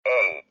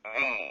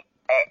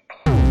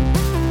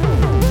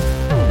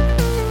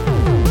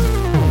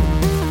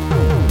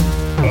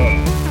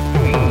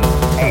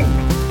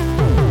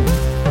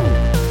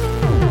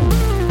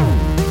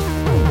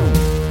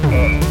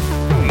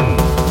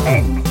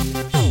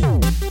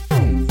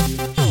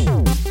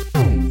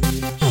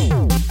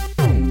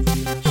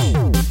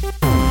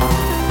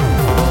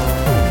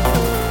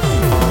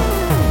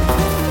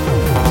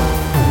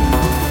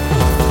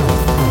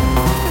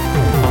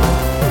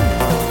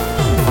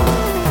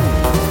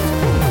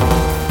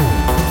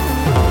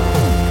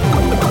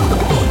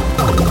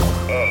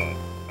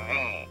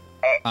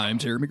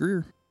Jeremy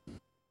Greer.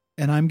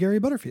 And I'm Gary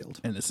Butterfield.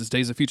 And this is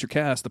Days of Future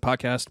Cast, the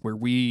podcast where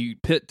we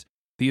pit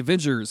the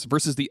Avengers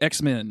versus the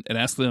X-Men and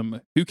ask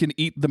them who can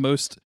eat the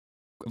most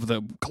of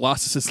the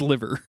Colossus's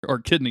liver or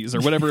kidneys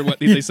or whatever what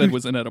they said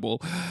was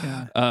inedible.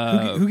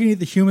 Yeah. Who can eat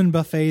the human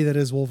buffet that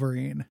is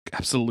Wolverine?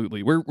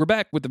 Absolutely. We're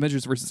back with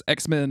Avengers versus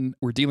X-Men.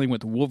 We're dealing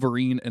with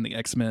Wolverine and the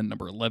X-Men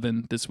number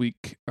 11 this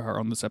week or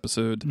on this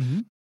episode. Mm-hmm.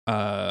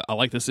 I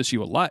like this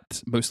issue a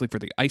lot, mostly for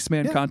the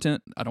Iceman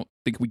content. I don't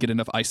think we get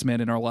enough Iceman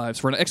in our lives.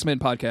 For an X-Men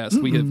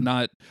podcast, we have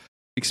not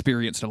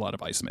experienced a lot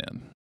of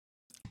Iceman.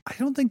 I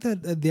don't think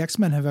that the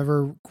X-Men have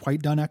ever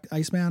quite done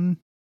Iceman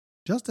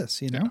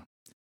justice, you know? Yeah.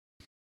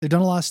 They've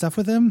done a lot of stuff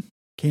with him,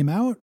 came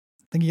out,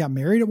 I think he got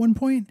married at one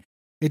point.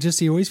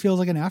 He always feels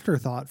like an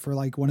afterthought for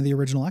like one of the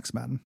original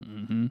X-Men.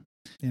 Mm-hmm.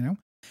 You know?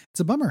 It's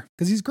a bummer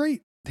because he's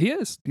great. He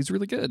is. He's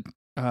really good.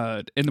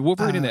 And the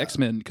Wolverine and the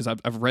X-Men, because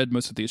I've read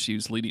most of the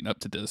issues leading up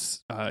to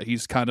this,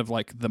 he's kind of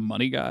like the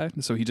money guy.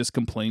 So he just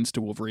complains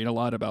to Wolverine a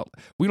lot about,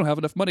 we don't have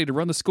enough money to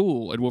run the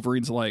school. And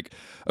Wolverine's like,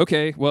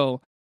 okay,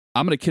 well,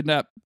 I'm going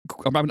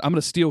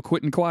to steal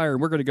Quentin Quire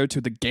and we're going to go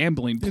to the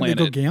gambling planet.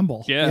 They go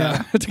gamble.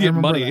 Yeah. To get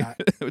money,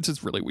 which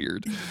is really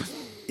weird.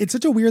 It's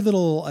such a weird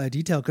little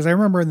detail because I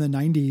remember in the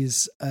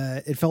 90s,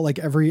 it felt like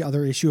every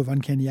other issue of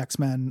Uncanny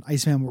X-Men,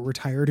 Iceman would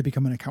retire to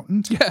become an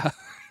accountant. Yeah.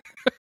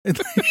 It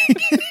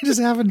just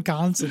happened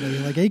constantly.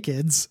 Like, hey,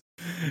 kids,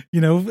 you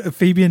know,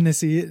 Fabian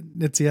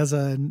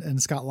Nicieza and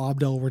Scott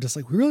Lobdell were just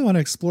like, we really want to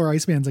explore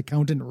Iceman's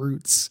accountant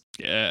roots.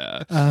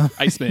 Yeah.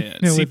 Iceman,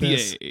 you know,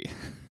 CPA.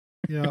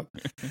 Yep.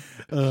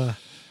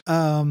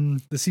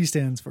 The C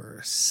stands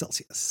for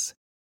Celsius.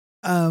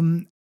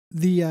 So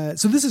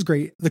this is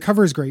great. The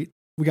cover is great.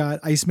 We got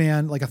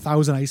Iceman, like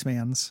 1,000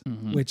 Icemans,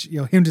 which, you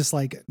know, him just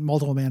like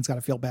multiple man's got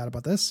to feel bad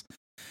about this.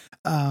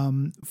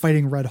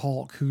 Fighting Red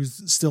Hulk,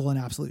 who's still an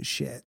absolute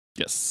shit.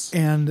 Yes.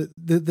 And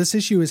this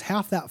issue is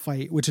half that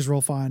fight, which is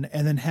real fun,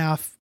 and then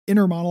half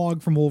inner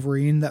monologue from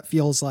Wolverine that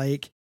feels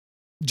like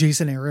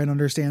Jason Aaron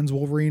understands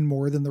Wolverine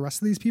more than the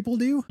rest of these people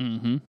do.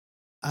 Mm-hmm.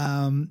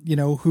 You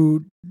know,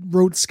 who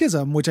wrote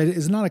Schism, which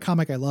is not a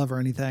comic I love or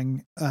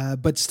anything,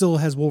 but still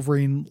has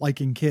Wolverine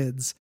liking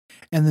kids.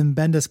 And then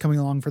Bendis coming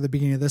along for the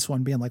beginning of this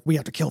one being like, we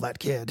have to kill that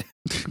kid.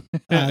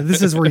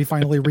 This is where he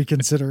finally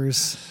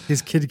reconsiders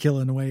his kid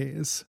killing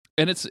ways.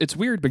 And it's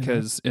weird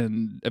because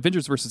in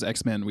Avengers versus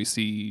X-Men, we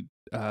see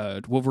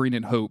Wolverine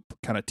and Hope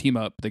kind of team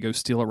up. They go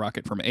steal a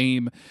rocket from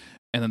AIM,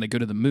 and then they go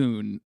to the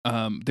moon.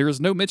 There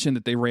is no mention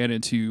that they ran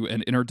into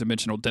an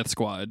interdimensional death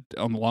squad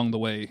along the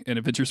way in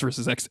Avengers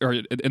versus X, or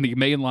in the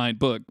mainline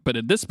book. But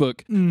in this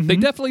book, they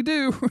definitely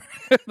do.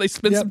 They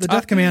spend some the time.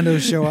 Death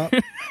Commandos show up,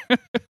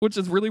 which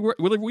is really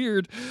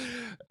weird.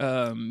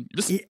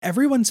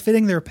 Everyone's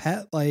fitting their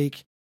pet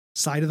like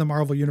side of the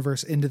Marvel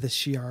universe into this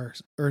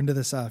Shi'ar or into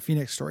this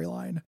Phoenix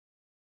storyline.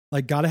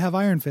 Like, gotta have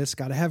Iron Fist,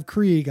 gotta have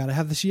Kree, gotta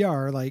have the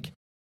Shi'ar. Like,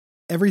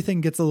 everything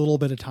gets a little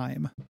bit of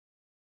time,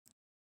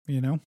 you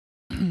know.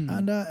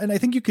 And I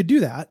think you could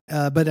do that,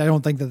 but I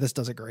don't think that this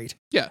does it great.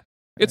 Yeah,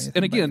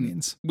 and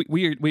again,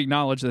 we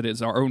acknowledge that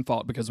it's our own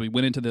fault because we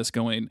went into this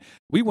going,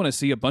 we want to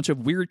see a bunch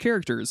of weird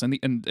characters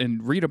and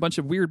read a bunch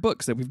of weird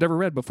books that we've never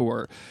read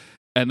before.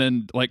 And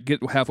then, like, get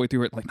halfway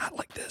through it, like, not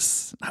like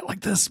this.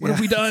 What have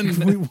we done?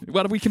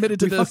 What have we committed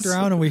to this? We fucked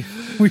around and we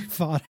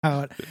fought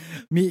out.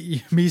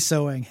 Me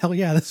sowing. Hell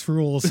yeah, this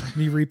rules.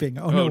 Me reaping.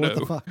 Oh no, what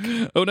the fuck?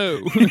 Oh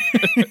no.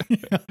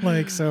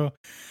 Like, so,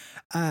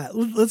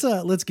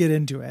 let's get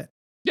into it.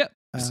 Yeah.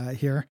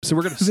 Here. So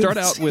we're going to start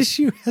out with. This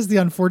issue has the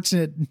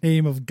unfortunate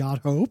name of Got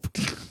Hope,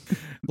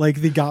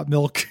 like the Got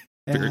Milk.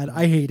 And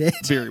I hate it.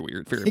 Very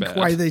weird. Very bad.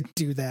 Why they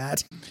do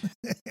that?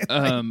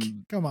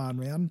 Come on,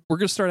 man. We're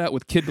going to start out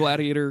with Kid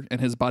Gladiator and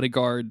his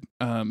bodyguard,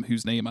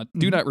 whose name I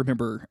do not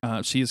remember.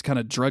 She has kind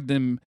of drugged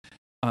him,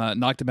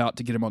 knocked him out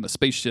to get him on the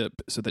spaceship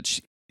so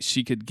that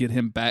she could get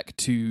him back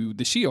to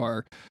the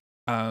Shi'ar.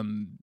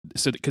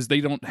 Because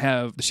they don't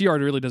have, the Shi'ar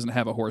really doesn't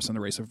have a horse in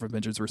the race of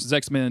Avengers versus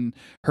X-Men.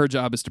 Her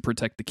job is to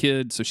protect the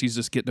kid, so she's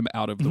just getting him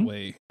out of the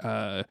way.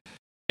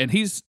 And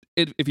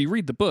if you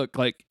read the book,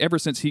 like, ever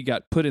since he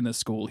got put in this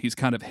school, he's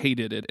kind of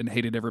hated it and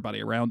hated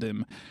everybody around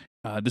him.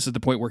 This is the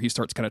point where he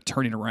starts kind of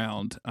turning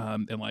around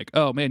and like,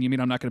 oh man, you mean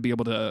I'm not going to be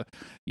able to,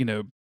 you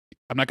know,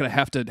 I'm not going to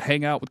have to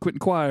hang out with Quentin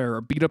Quire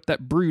or beat up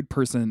that Brood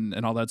person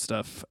and all that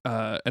stuff.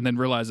 And then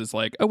realizes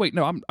like, oh wait,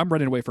 no, I'm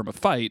running away from a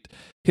fight,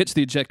 hits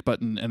the eject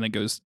button and then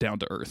goes down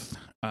to earth.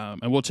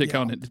 And we'll check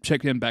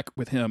in back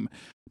with him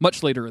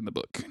much later in the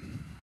book.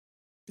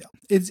 Yeah.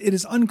 It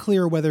is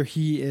unclear whether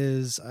he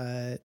is,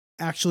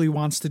 actually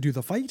wants to do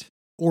the fight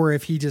or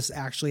if he just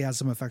actually has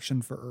some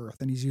affection for Earth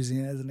and he's using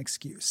it as an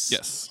excuse.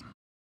 Yes.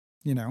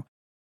 You know,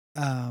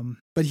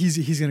 but he's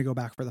going to go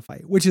back for the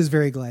fight, which is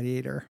very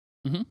Gladiator,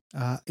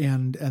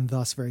 and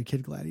thus very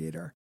Kid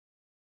Gladiator.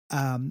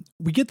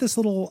 We get this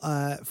little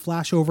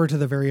flash over to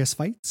the various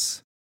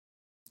fights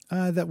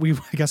that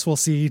I guess we'll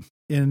see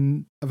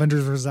in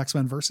Avengers vs.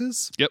 X-Men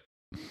Versus. Yep.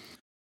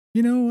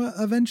 You know,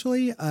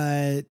 eventually,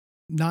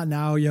 not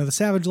now. You know, the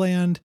Savage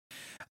Land.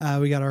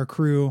 We got our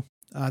crew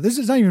This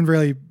is not even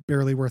really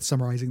barely worth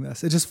summarizing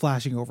this. It's just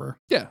flashing over.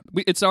 Yeah,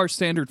 it's our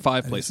standard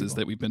 5 That is places cool.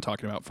 that we've been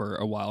talking about for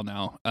a while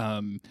now.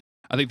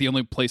 I think the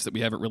only place that we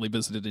haven't really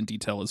visited in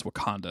detail is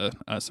Wakanda.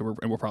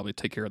 We'll probably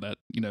take care of that,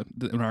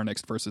 in our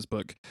next Versus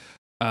book.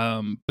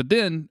 But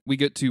then we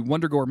get to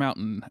Wundagore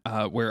Mountain,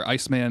 where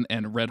Iceman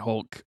and Red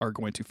Hulk are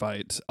going to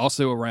fight.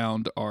 Also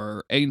around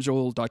are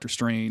Angel, Doctor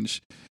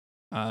Strange,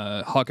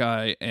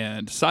 Hawkeye,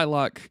 and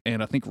Psylocke,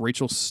 and I think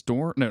Rachel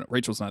Storm. No,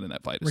 Rachel's not in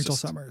that fight. It's Rachel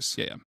just- Summers.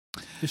 Yeah,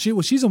 She's in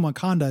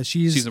Wakanda.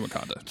 she's in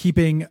Wakanda.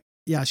 keeping.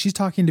 Yeah, she's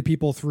talking to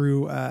people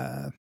through.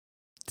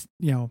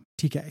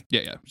 TK.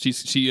 Yeah.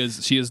 She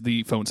is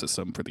the phone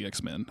system for the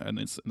X-Men, and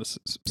it's in this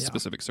Yeah.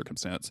 specific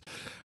circumstance.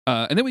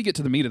 And then we get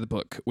to the meat of the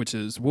book, which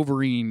is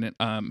Wolverine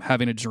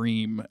having a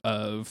dream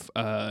of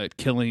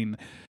killing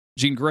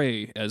Jean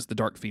Grey as the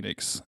Dark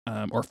Phoenix,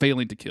 or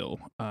failing to kill.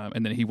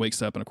 And then he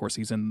wakes up, and of course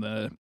he's in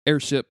the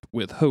airship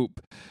with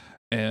Hope.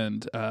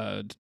 And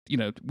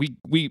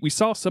we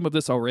saw some of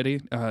this already.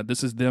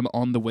 This is them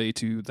on the way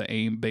to the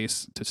AIM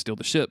base to steal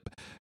the ship,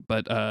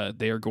 but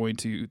they're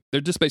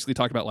just basically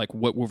talking about like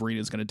what Wolverine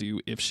is going to do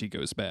if she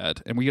goes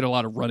bad. And we get a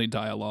lot of running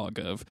dialogue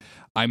of,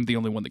 I'm the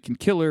only one that can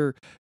kill her.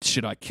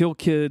 Should I kill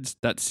kids?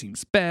 That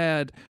seems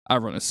bad. I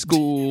run a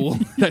school.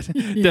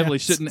 Definitely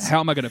shouldn't. How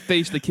am I going to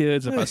face the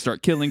kids if I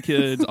start killing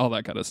kids? All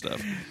that kind of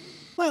stuff.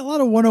 A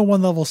lot of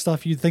 101 level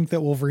stuff you'd think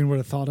that Wolverine would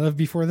have thought of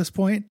before this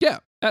point. Yeah,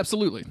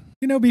 absolutely.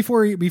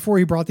 Before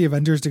he brought the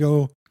Avengers to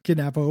go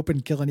kidnap Hope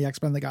and kill any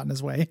X-Men that got in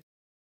his way.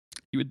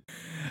 You would,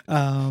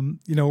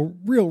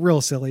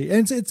 real silly.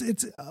 And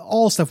it's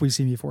all stuff we've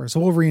seen before. So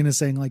Wolverine is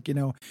saying like,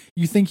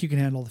 you think you can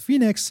handle the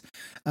Phoenix.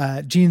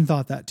 Jean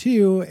thought that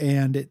too.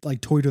 And it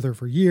like toyed with her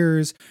for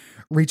years.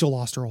 Rachel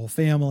lost her whole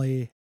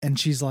family. And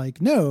she's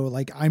like, no,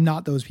 like I'm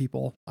not those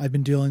people. I've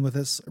been dealing with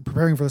this,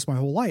 preparing for this my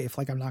whole life.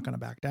 Like I'm not going to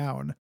back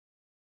down.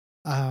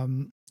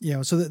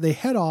 So that they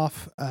head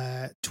off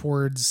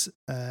towards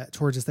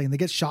this thing. They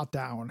get shot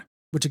down,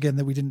 which again,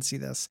 that we didn't see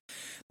this.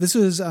 This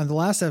was the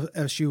last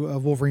issue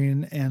of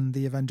Wolverine and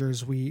the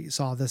Avengers. We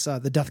saw this,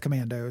 the Death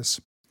Commandos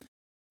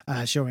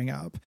showing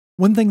up.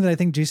 One thing that I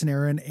think Jason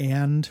Aaron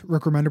and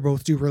Rick Remender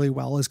both do really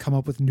well is come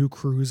up with new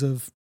crews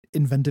of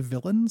inventive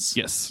villains.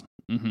 yes.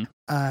 Mm-hmm.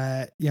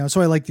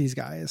 So I like these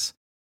guys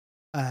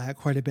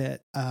quite a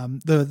bit.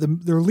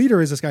 Their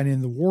leader is this guy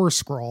named the War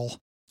Skrull,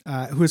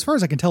 who, as far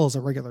as I can tell, is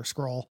a regular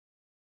Skrull.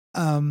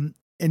 And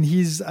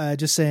he's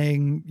just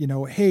saying,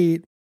 hey,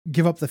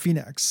 give up the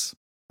Phoenix,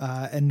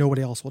 and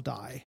nobody else will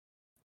die.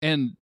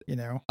 And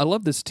I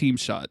love this team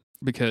shot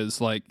because,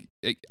 like,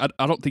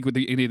 I don't think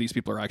any of these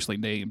people are actually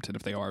named, and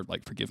if they are,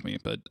 like, forgive me,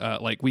 but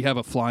like we have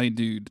a flying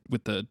dude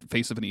with the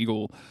face of an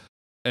eagle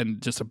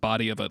and just a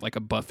body of a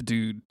buff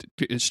dude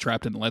is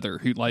strapped in leather.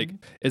 Who, like,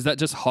 is that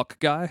just Hawk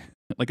Guy?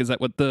 Like, is that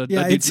what that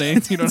dude's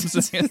name? You know what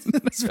I'm saying?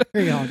 It's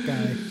very Hawk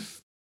Guy.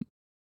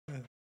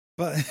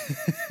 But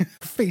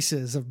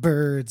faces of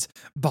birds,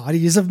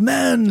 bodies of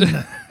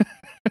men.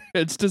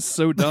 It's just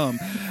so dumb.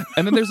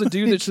 And then there's a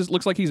dude that just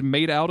looks like he's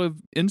made out of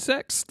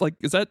insects. Like,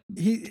 is that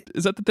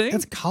the thing?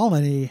 That's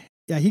Colony.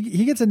 Yeah,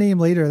 he gets a name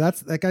later.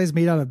 That guy's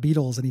made out of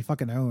beetles and he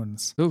fucking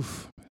owns.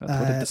 Oof. What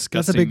a disgusting.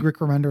 That's a big Rick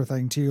Remender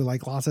thing too.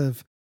 Like lots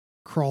of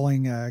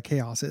crawling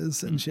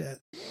chaoses and shit.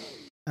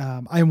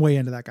 I'm way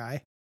into that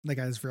guy. That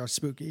guy's very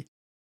spooky.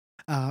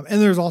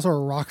 And there's also a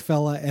rock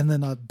fella and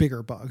then a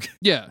bigger bug.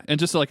 Yeah, and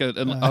just like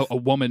a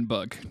woman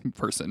bug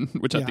person,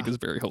 which I think is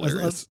very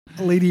hilarious.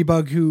 A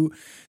ladybug who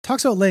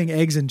talks about laying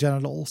eggs and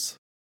genitals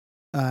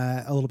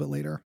a little bit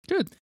later.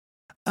 Good.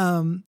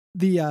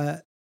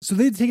 So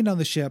they'd taken down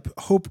the ship.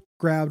 Hope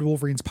grabbed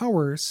Wolverine's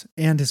powers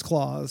and his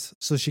claws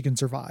so she can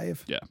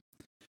survive. Yeah.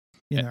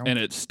 And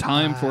it's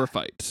time for a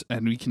fight,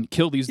 and we can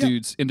kill these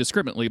dudes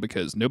indiscriminately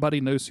because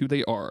nobody knows who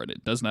they are, and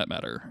it does not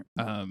matter.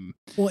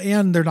 Well,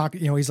 and they're not.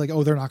 He's like,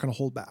 they're not going to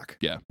hold back.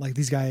 Yeah, like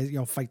these guys,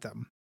 fight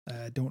them.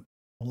 Don't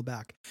hold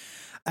back.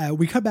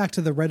 We cut back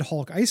to the Red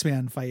Hulk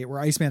Iceman fight where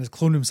Iceman has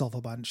cloned himself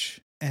a bunch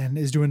and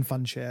is doing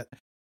fun shit.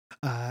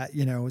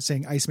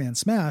 Saying Iceman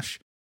smash.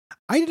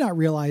 I did not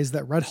realize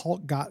that Red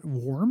Hulk got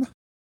warm.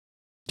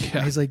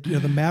 Yeah. He's like,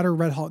 the madder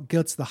Red Hulk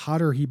gets, the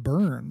hotter he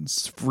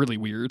burns. It's really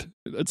weird.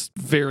 It's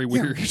very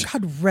weird. Yeah,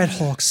 God, Red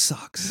Hulk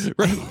sucks.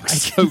 Red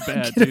Hulk's so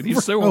bad, dude.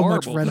 He's so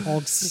horrible. Much Red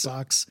Hulk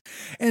sucks.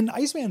 And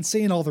Iceman's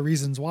saying all the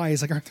reasons why.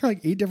 He's like, aren't there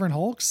like 8 different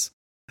Hulks?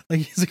 Like,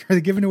 he's like, are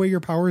they giving away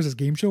your powers as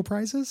game show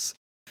prizes?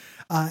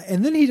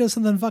 And then he does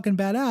something fucking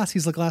badass.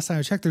 He's like, last time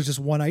I checked, there's just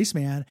one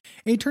Iceman. And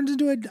he turns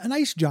into an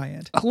ice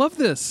giant. I love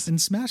this.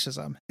 And smashes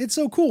him. It's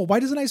so cool.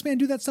 Why doesn't Iceman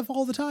do that stuff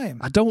all the time?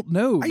 I don't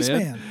know,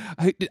 Iceman.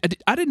 man.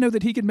 I didn't know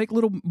that he could make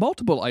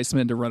multiple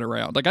Icemen to run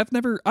around. Like,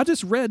 I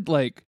just read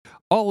like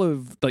all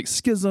of like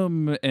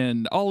Schism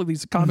and all of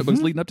these comic books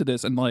leading up to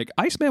this. And like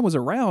Iceman was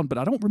around, but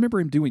I don't remember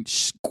him doing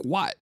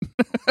squat.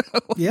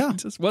 Yeah. It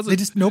just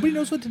wasn't. Nobody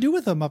knows what to do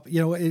with him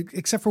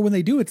except for when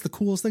they do, it's the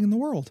coolest thing in the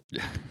world.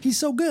 Yeah. He's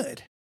so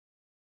good.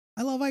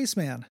 I love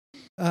Iceman.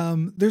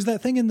 There's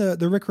that thing in the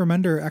Rick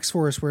Remender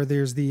X-Force where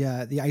there's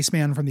the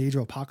Iceman from the Age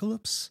of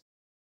Apocalypse.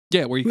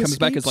 Yeah, where he comes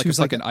back as like who's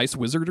an ice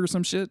wizard or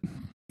some shit.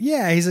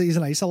 Yeah, he's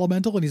an ice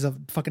elemental and he's a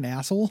fucking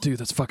asshole. Dude,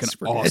 that's fucking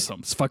Super awesome.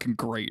 It's fucking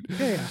great.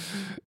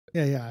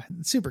 Yeah.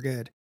 Super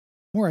good.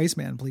 More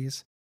Iceman,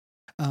 please.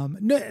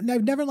 No,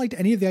 I've never liked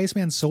any of the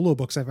Iceman solo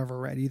books I've ever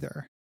read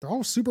either. They're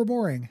all super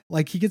boring.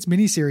 Like he gets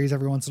miniseries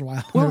every once in a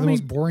while. Well, They're the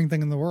most boring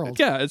thing in the world.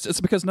 Yeah,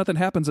 it's because nothing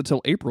happens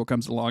until April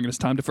comes along and it's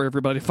time for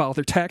everybody to file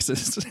their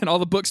taxes and all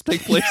the books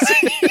take place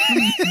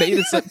May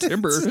to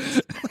September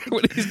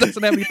when he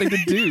doesn't have anything to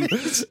do.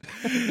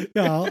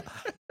 Yeah.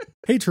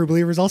 Hey, true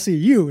believers, I'll see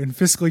you in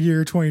fiscal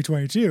year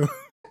 2022.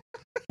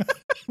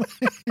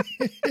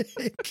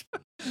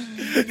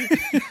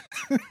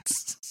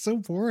 It's so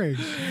boring.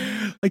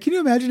 Like, can you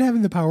imagine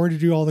having the power to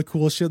do all the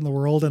cool shit in the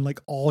world and like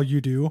all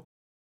you do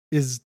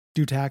is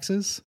do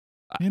taxes?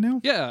 You know?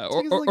 Yeah,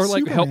 It's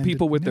like help Superman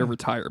people with their yeah.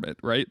 retirement,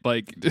 right?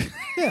 Like,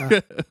 Yeah.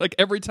 like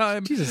every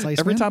time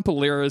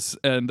Polaris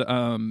and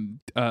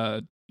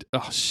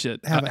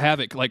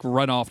Havoc like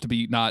run off to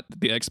be not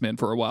the X-Men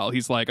for a while.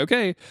 He's like,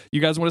 okay,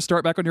 you guys want to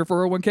start back on your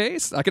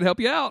 401ks? I can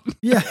help you out.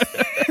 Yeah.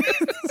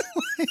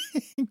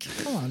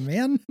 Come on,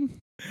 man.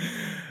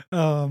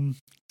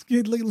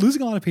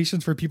 Losing a lot of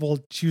patience for people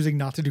choosing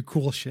not to do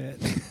cool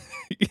shit.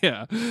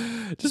 Yeah,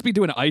 just be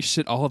doing ice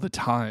shit all the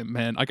time,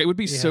 man. Like it would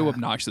be so Yeah.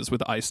 obnoxious with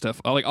the ice stuff.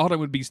 Like Autumn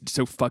would be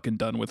so fucking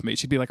done with me.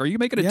 She'd be like, "Are you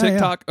making a Yeah,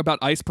 TikTok about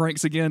ice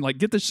pranks again? Like,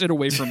 get this shit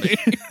away from me."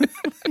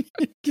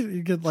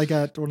 You get like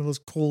one of those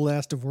cool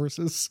ass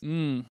divorces.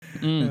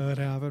 That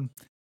happened.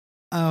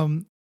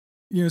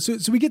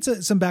 So we get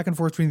some back and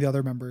forth between the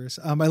other members.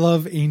 I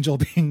love Angel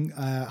being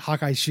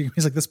Hawkeye's shooting.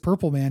 He's like, this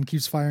purple man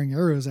keeps firing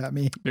arrows at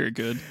me. Very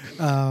good.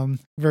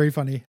 Very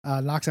funny.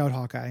 Knocks out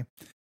Hawkeye.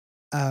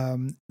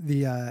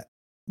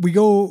 We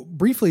go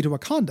briefly to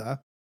Wakanda,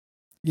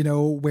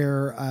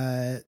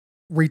 where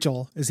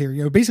Rachel is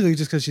here, basically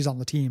just because she's on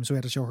the team. So we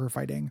had to show her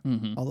fighting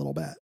a little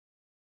bit.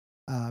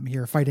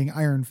 Here fighting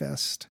Iron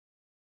Fist,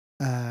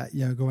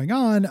 going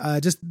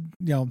on, just,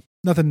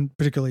 nothing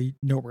particularly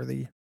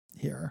noteworthy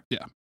here.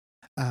 Yeah.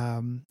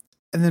 And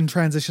then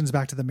transitions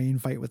back to the main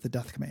fight with the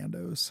Death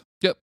Commandos.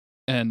 Yep.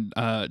 And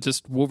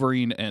just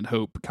Wolverine and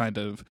Hope kind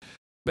of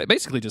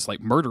basically just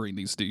like murdering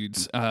these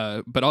dudes,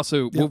 but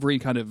also Wolverine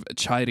kind of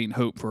chiding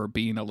Hope for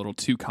being a little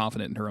too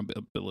confident in her own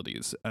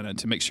abilities and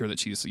to make sure that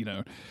she's,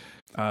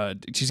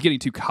 she's getting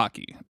too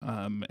cocky.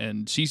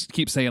 And she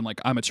keeps saying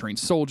like, I'm a trained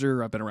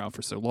soldier. I've been around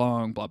for so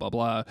long, blah, blah,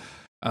 blah.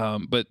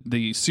 But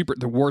the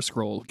War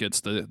Scroll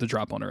gets the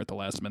drop on her at the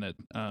last minute.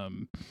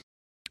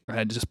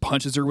 And just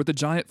punches her with a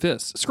giant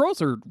fist.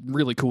 Scrolls are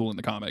really cool in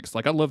the comics.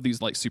 Like I love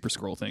these like super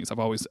scroll things. I've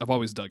always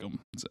dug them.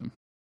 So.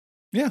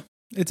 Yeah.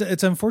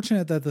 It's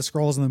unfortunate that the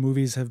scrolls in the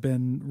movies have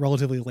been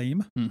relatively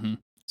lame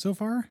so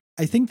far.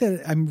 I think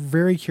that I'm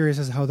very curious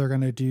as to how they're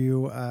going to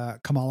do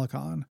Kamala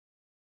Khan.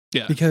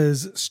 Yeah.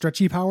 Because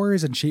stretchy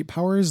powers and shape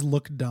powers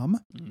look dumb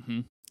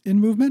in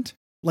movement.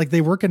 Like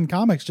they work in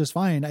comics just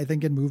fine. I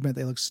think in movement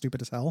they look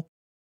stupid as hell.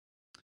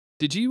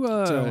 Did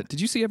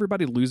you see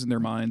everybody losing their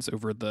minds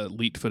over the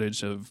leaked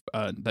footage of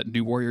that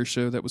New Warriors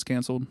show that was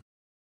canceled?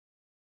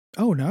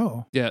 Oh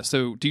no. Yeah.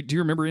 So do you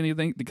remember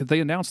anything? Because they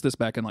announced this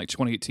back in like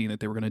 2018 that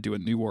they were going to do a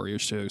New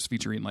Warriors show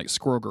featuring like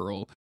Squirrel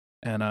Girl,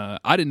 and I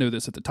didn't know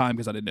this at the time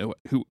because I didn't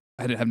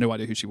have no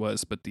idea who she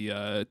was. But the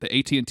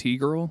AT&T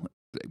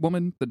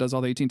woman that does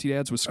all the AT&T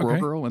ads was Squirrel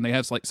Girl, and they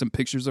have like some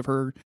pictures of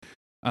her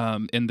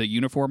in the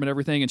uniform and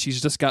everything, and she's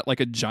just got like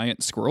a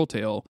giant squirrel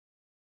tail,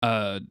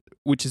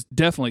 which is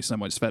definitely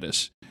someone's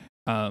fetish.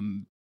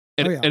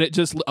 And it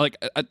just like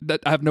I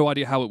have no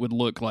idea how it would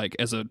look like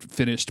as a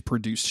finished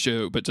produced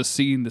show, but just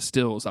seeing the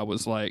stills, I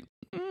was like,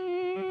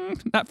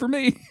 not for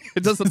me.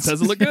 It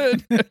doesn't look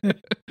good.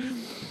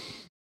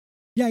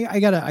 Yeah, I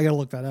gotta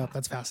look that up.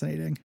 That's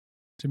fascinating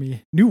to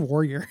me. New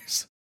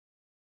Warriors.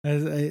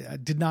 I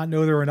did not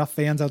know there were enough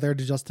fans out there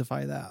to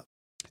justify that.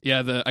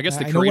 Yeah, I guess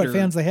the I creator, know what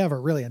fans they have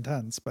are really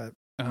intense, but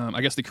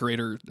I guess the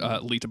creator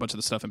leaked a bunch of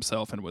the stuff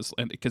himself and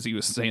because he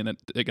was saying that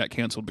it got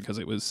canceled because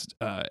it was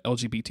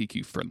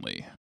LGBTQ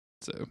friendly.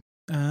 So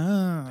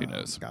who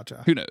knows?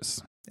 Gotcha. Who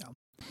knows?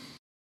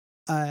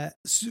 Yeah.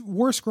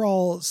 War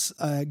Scrolls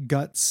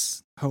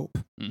guts Hope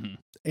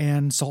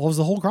and solves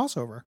the whole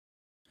crossover.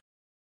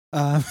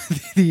 Done.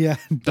 The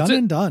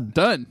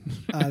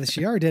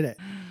Shi'ar did it.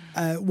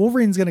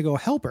 Wolverine's gonna go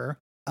help her,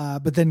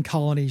 but then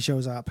Colony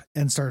shows up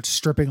and starts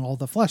stripping all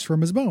the flesh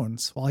from his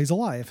bones while he's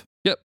alive.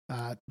 Yep.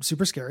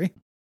 Super scary.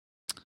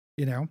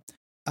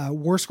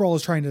 War Scroll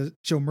is trying to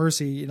show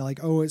mercy,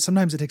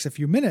 sometimes it takes a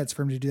few minutes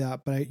for him to do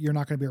that, but you're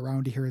not going to be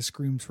around to hear his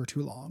screams for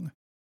too long.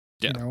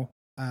 Yeah.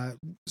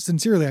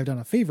 Sincerely, I've done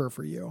a favor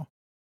for you.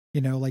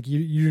 You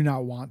do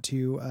not want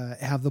to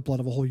have the blood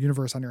of a whole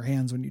universe on your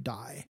hands when you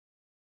die.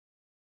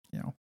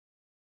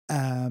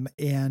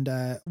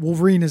 And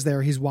Wolverine is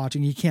there. He's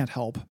watching. He can't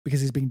help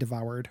because he's being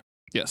devoured.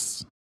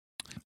 Yes.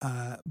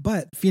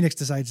 But Phoenix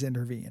decides to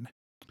intervene.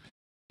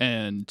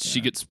 And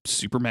she gets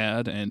super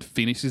mad, and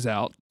Phoenix is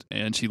out,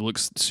 and she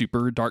looks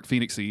super Dark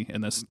Phoenixy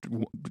in this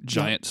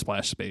giant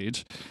splash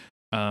page,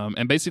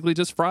 and basically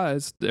just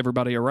fries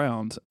everybody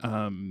around.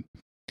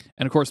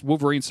 And of course,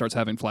 Wolverine starts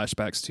having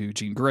flashbacks to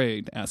Jean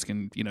Grey,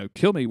 asking,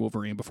 kill me,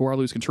 Wolverine, before I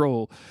lose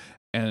control.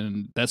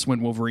 And that's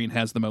when Wolverine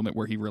has the moment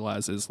where he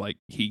realizes, like,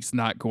 he's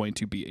not going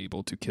to be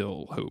able to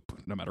kill Hope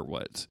no matter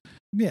what.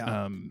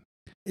 Yeah.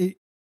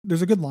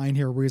 There's a good line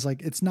here where he's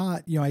like, it's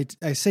not,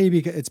 I say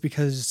it's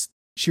because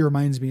she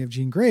reminds me of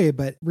Jean Grey,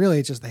 but really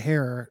it's just the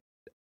hair.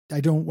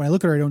 When I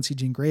look at her, I don't see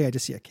Jean Grey. I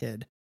just see a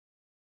kid,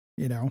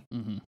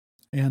 Mm-hmm.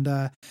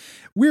 And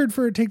weird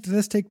for it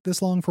take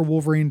this long for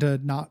Wolverine to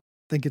not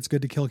think it's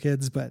good to kill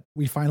kids, but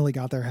we finally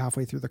got there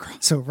halfway through the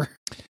crossover.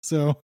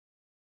 So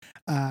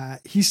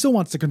he still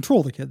wants to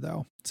control the kid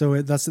though.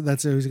 So that's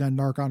he's going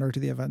to narc on her to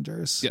the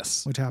Avengers.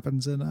 Yes. Which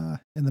happens in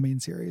the main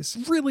series.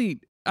 Really,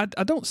 I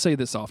don't say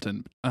this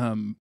often,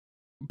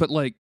 but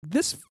like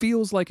this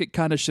feels like it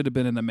kind of should have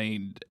been in the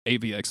main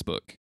AVX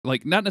book.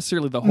 Like not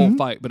necessarily the whole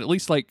fight, but at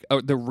least like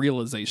the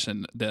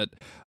realization that,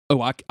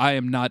 I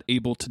am not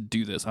able to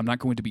do this. I'm not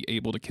going to be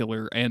able to kill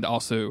her. And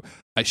also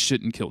I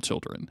shouldn't kill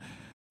children.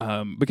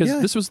 Because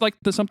this was like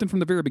something from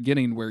the very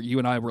beginning where you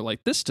and I were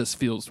like, this just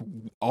feels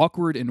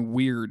awkward and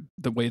weird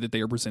the way that they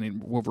are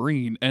presenting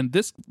Wolverine. And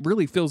this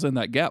really fills in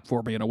that gap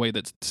for me in a way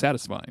that's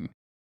satisfying.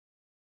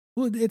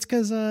 Well, it's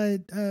because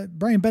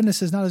Brian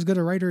Bendis is not as good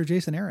a writer as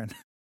Jason Aaron.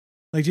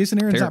 Like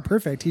Jason Aaron's not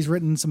perfect. He's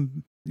written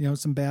some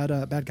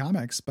bad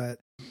comics, but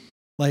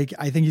like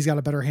I think he's got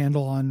a better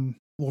handle on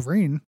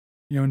Wolverine,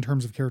 in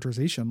terms of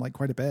characterization, like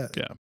quite a bit.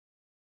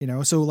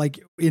 Yeah. So like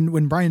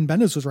when Brian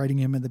Bendis was writing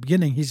him in the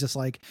beginning, he's just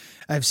like,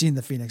 I've seen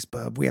the Phoenix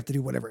bub. We have to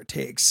do whatever it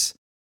takes.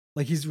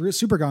 Like he's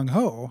super gung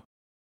ho,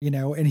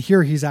 and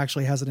here he's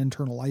actually has an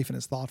internal life and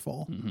is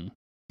thoughtful. Mm-hmm.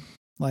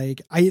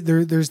 Like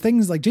there's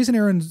things like Jason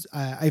Aaron's,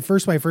 when I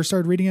first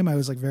started reading him, I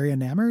was like very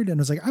enamored and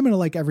was like, I'm going to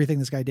like everything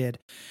this guy did.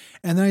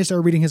 And then I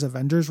started reading his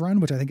Avengers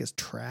run, which I think is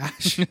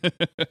trash.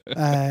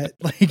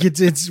 Like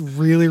it's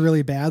really,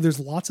 really bad. There's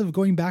lots of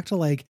going back to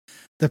like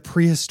the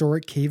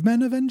prehistoric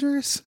cavemen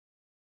Avengers.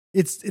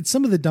 It's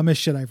some of the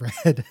dumbest shit I've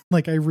read.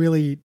 Like I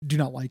really do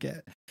not like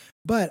it,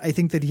 but I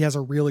think that he has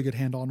a really good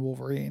handle on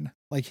Wolverine.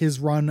 Like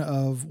his run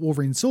of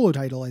Wolverine solo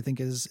title, I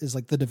think is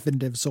like the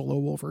definitive solo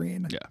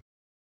Wolverine. Yeah.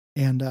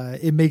 And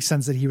it makes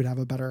sense that he would have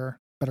a better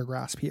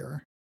grasp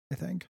here, I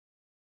think.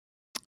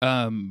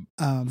 From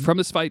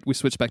this fight, we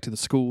switch back to the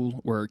school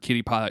where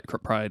Kitty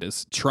Pryde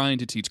is trying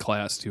to teach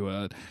class to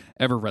a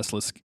ever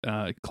restless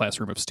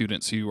classroom of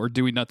students who are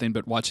doing nothing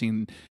but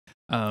watching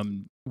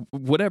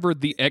whatever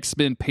the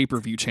X-Men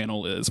pay-per-view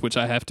channel is, which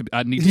I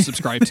need to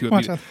subscribe to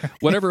it.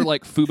 Whatever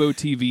like Fubo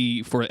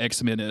TV for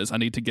X-Men is, I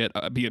need to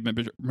be a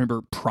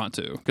member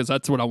pronto, because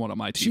that's what I want on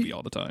my TV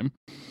all the time.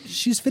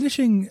 She's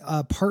finishing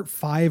part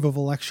 5 of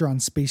a lecture on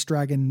Space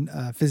Dragon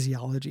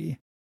physiology.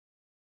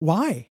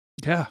 Why?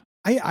 Yeah.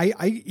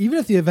 I even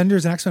if the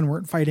Avengers and X-Men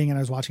weren't fighting and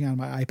I was watching on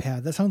my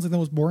iPad, that sounds like the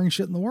most boring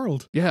shit in the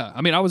world. Yeah.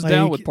 I mean, I was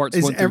down with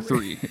parts 1 through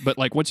 3, but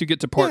like once you get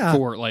to part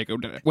 4, like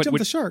jump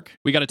the shark.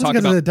 We got to talk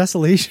about the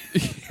desolation,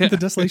 the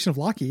desolation of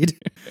Lockheed.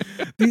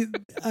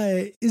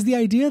 Is the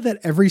idea that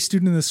every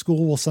student in the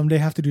school will someday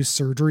have to do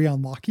surgery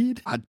on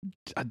Lockheed?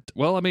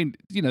 Well, I mean,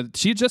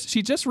 she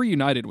just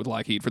reunited with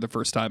Lockheed for the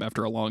first time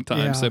after a long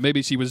time. Yeah. So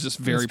maybe she was just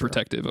very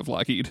protective of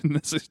Lockheed in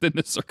this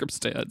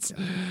circumstance.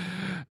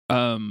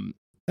 Yeah.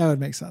 That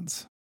would make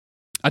sense.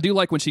 I do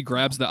like when she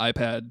grabs the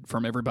iPad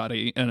from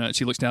everybody and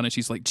she looks down and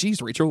she's like,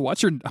 "Geez, Rachel,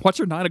 watch your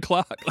 9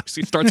 o'clock." Like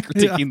she starts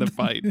critiquing the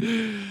fight.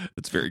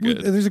 It's very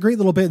good. There's a great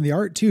little bit in the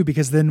art too,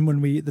 because then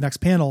when the next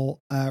panel,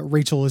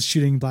 Rachel is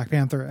shooting Black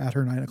Panther at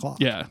her 9 o'clock.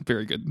 Yeah,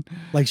 very good.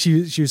 Like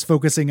she was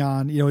focusing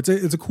on, it's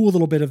a cool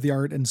little bit of the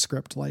art and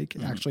script, like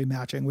actually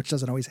matching, which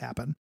doesn't always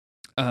happen.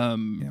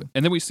 And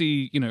then we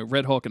see,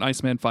 Red Hulk and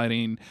Iceman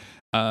fighting,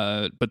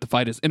 but the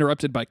fight is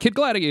interrupted by Kid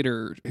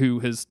Gladiator, who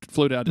has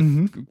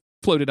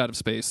floated out of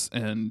space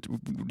and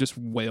just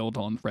wailed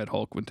on Red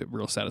Hulk with a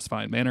real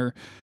satisfying manner.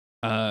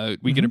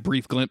 We get a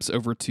brief glimpse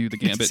over to the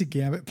Gambit. See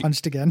Gambit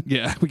punched again.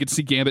 Yeah, we could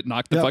see Gambit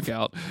knock the fuck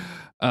out.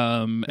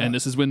 And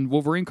this is when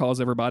Wolverine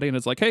calls everybody and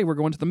it's like, "Hey, we're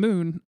going to the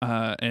moon."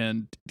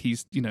 And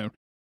he's,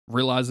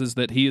 realizes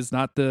that he is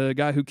not the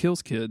guy who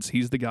kills kids.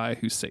 He's the guy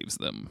who saves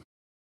them.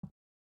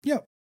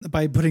 Yep.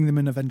 By putting them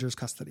in Avengers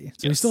custody.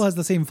 So he still has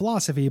the same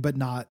philosophy, but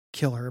not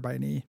kill her by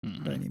any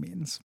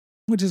means,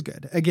 which is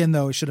good. Again,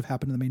 though, it should have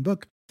happened in the main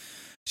book.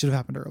 Should have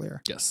happened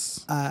earlier.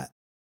 Yes.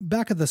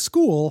 Back at the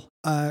school,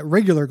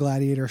 regular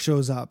Gladiator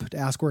shows up to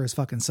ask where his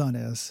fucking son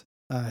is.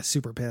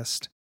 Super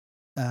pissed.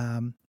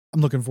 I'm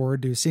looking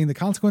forward to seeing the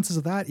consequences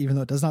of that, even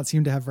though it does not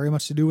seem to have very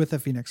much to do with the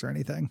Phoenix or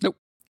anything. Nope.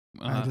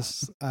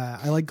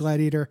 I like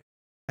Gladiator.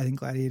 I think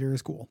Gladiator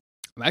is cool.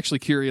 I'm actually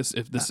curious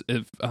if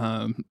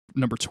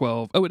number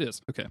 12. Oh, it is.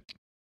 Okay.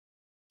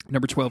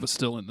 Number 12 is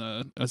still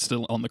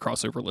still on the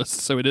crossover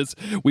list. So it is.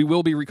 We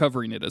will be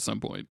recovering it at some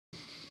point.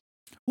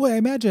 Well, I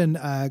imagine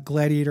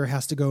Gladiator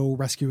has to go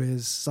rescue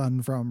his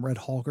son from Red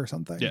Hulk or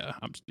something. Yeah,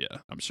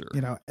 I'm sure.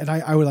 And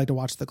I would like to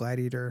watch the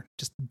Gladiator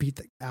just beat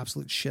the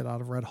absolute shit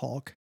out of Red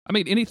Hulk. I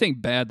mean, anything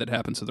bad that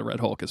happens to the Red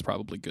Hulk is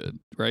probably good,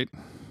 right?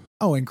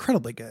 Oh,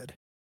 incredibly good.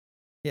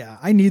 Yeah,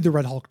 I need the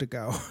Red Hulk to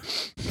go.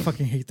 I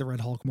fucking hate the Red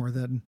Hulk more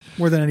than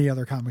any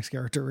other comics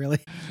character, really.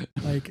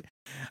 Like,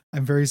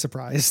 I'm very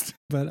surprised,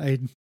 but I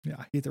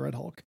hate the Red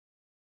Hulk.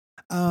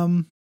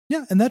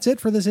 Yeah, and that's it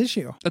for this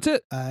issue. That's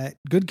it.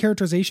 Good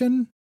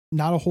characterization,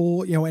 not a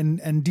whole,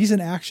 and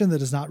decent action that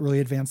does not really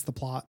advance the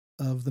plot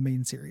of the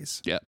main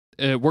series. Yeah,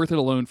 worth it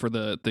alone for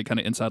the kind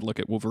of inside look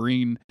at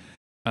Wolverine.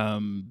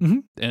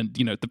 And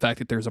the fact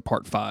that there's a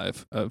part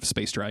 5 of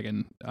Space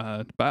Dragon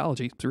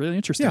biology, it's really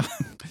interesting. Yeah,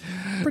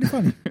 pretty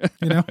funny.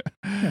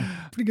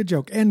 Pretty good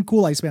joke and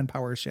cool Iceman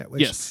power shit,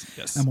 which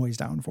yes I'm always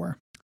down for.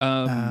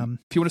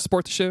 If you want to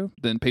support the show,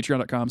 then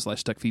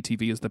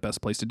patreon.com/StuckFeedTV is the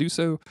best place to do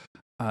so.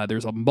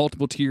 There's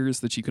multiple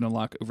tiers that you can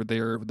unlock over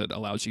there that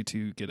allows you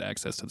to get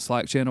access to the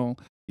Slack channel.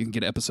 You can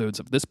get episodes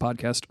of this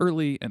podcast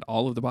early and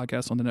all of the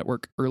podcasts on the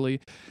network early.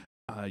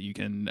 You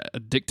can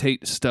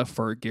dictate stuff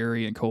for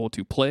Gary and Cole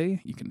to play.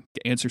 You can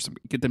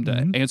get them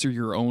to answer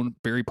your own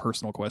very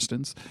personal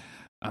questions.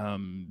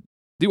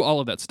 Do all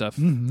of that stuff.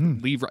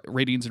 Leave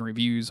ratings and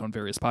reviews on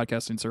various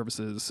podcasting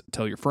services.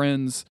 Tell your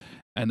friends.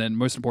 And then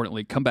most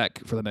importantly, come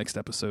back for the next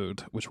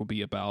episode, which will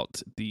be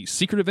about the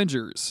Secret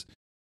Avengers,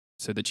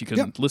 so that you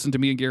can listen to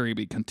me and Gary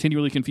be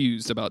continually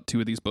confused about 2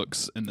 of these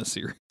books in this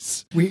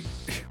series.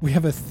 We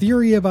have a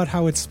theory about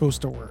how it's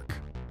supposed to work.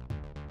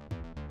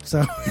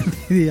 So,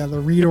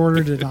 the read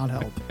order did not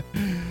help.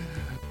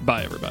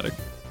 Bye, everybody.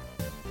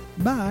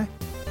 Bye.